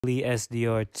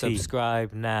SDRT.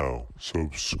 Subscribe now.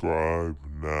 Subscribe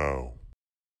now.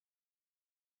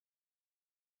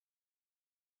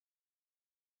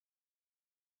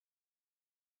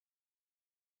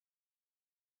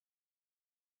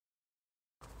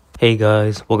 Hey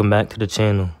guys, welcome back to the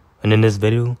channel. And in this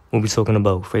video, we'll be talking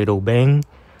about Fredo Bang.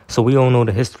 So we all know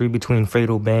the history between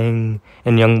Fredo Bang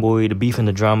and YoungBoy, the beef and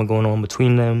the drama going on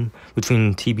between them,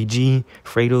 between TBG,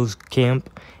 Fredo's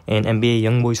camp, and NBA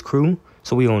YoungBoy's crew.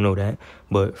 So we all know that.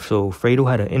 But so Fredo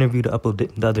had an interview to upload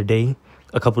the other day,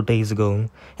 a couple days ago,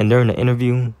 and during the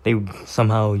interview,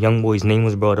 somehow YoungBoy's name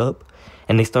was brought up,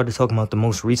 and they started talking about the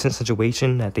most recent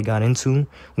situation that they got into,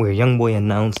 where YoungBoy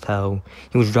announced how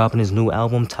he was dropping his new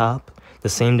album Top the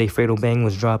same day Fredo Bang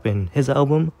was dropping his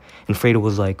album, and Fredo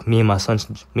was like, me and my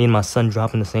son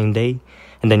dropping the same day,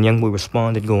 and then YoungBoy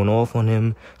responded, going off on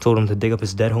him, told him to dig up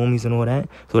his dead homies and all that.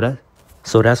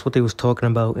 So that's what they was talking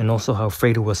about, and also how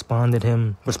Fredo responded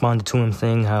to him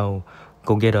saying how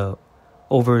go get a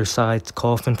oversized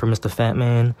coffin for Mr. Fat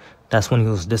Man. That's when he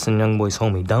was dissing YoungBoy's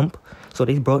homie Dump. So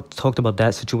they talked about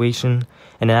that situation,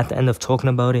 and then at the end of talking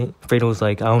about it, Fredo was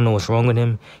like, I don't know what's wrong with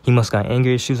him. He must got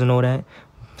anger issues and all that.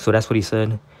 So that's what he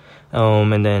said.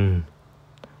 And then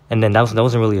that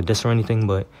wasn't really a diss or anything,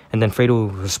 and then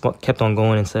Fredo kept on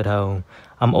going and said how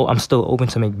I'm still open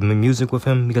to make music with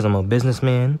him because I'm a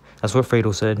businessman. That's what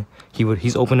Fredo said.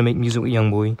 He's open to make music with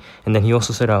YoungBoy, and then he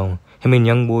also said how him and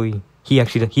YoungBoy, he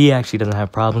actually doesn't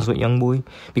have problems with YoungBoy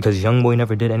because YoungBoy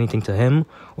never did anything to him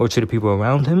or to the people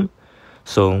around him.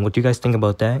 So what do you guys think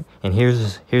about that? And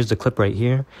here's the clip right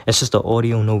here. It's just the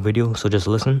audio, no video, so just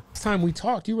listen. Last time we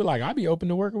talked, you were like, I'd be open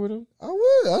to working with him. I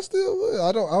would. I still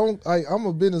would. I'm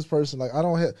a business person. Like, I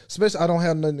don't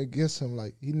have nothing against him.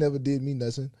 Like, he never did me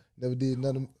nothing. Never did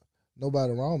nothing.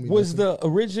 Nobody around me. Was the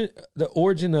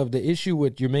origin of the issue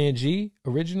with your man G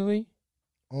originally?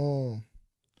 I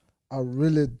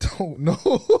really don't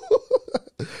know.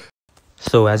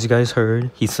 So as you guys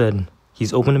heard, he said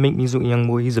he's open to make music with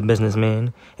YoungBoy. He's a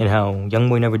businessman, and how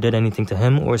YoungBoy never did anything to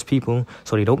him or his people,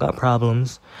 so they don't got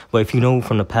problems. But if you know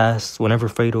from the past, whenever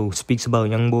Fredo speaks about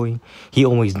YoungBoy, he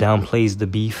always downplays the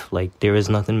beef, like there is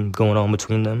nothing going on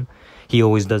between them. He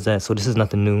always does that, so this is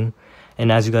nothing new.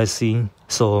 And as you guys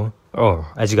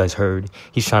as you guys heard,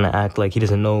 he's trying to act like he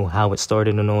doesn't know how it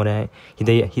started and all that.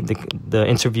 The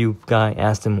interview guy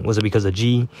asked him, was it because of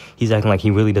G? He's acting like he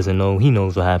really doesn't know. He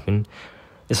knows what happened.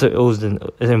 It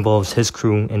involves his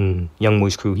crew and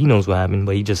YoungBoy's crew. He knows what happened,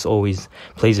 but he just always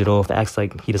plays it off, acts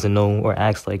like he doesn't know, or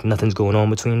acts like nothing's going on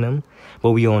between them.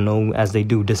 But we all know, as they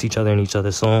do diss each other in each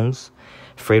other's songs.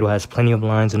 Fredo has plenty of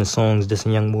lines in his songs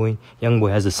dissing YoungBoy. YoungBoy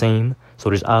has the same. So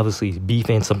there's obviously beef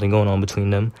and something going on between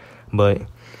them.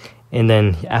 And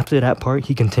then after that part,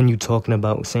 he continued talking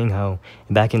about saying how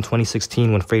back in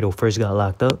 2016 when Fredo first got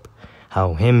locked up,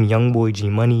 how him, YoungBoy, G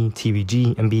Money,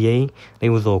 TBG, NBA, they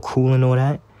was all cool and all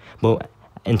that. But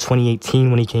in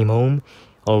 2018 when he came home,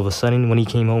 all of a sudden when he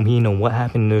came home, he didn't know what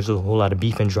happened. There's a whole lot of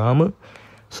beef and drama.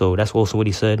 So that's also what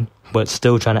he said. But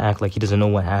still trying to act like he doesn't know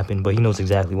what happened. But he knows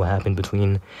exactly what happened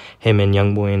between him and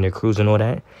YoungBoy and their crews and all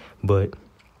that. But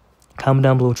comment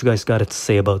down below what you guys got to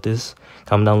say about this.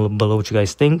 Comment down below what you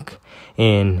guys think.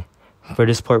 And for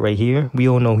this part right here, we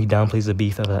all know he downplays the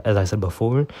beef, as I said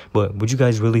before. But would you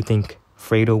guys really think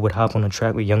Fredo would hop on a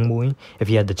track with YoungBoy if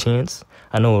he had the chance?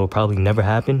 I know it'll probably never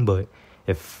happen, but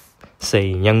if,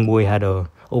 say, YoungBoy had a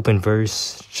open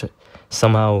verse,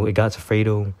 somehow it got to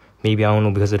Fredo, maybe, I don't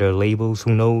know, because of their labels,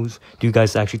 who knows? Do you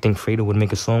guys actually think Fredo would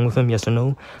make a song with him, yes or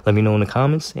no? Let me know in the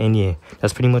comments. And yeah,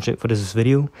 that's pretty much it for this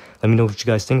video. Let me know what you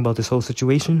guys think about this whole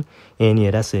situation. And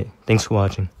yeah, that's it. Thanks for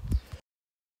watching.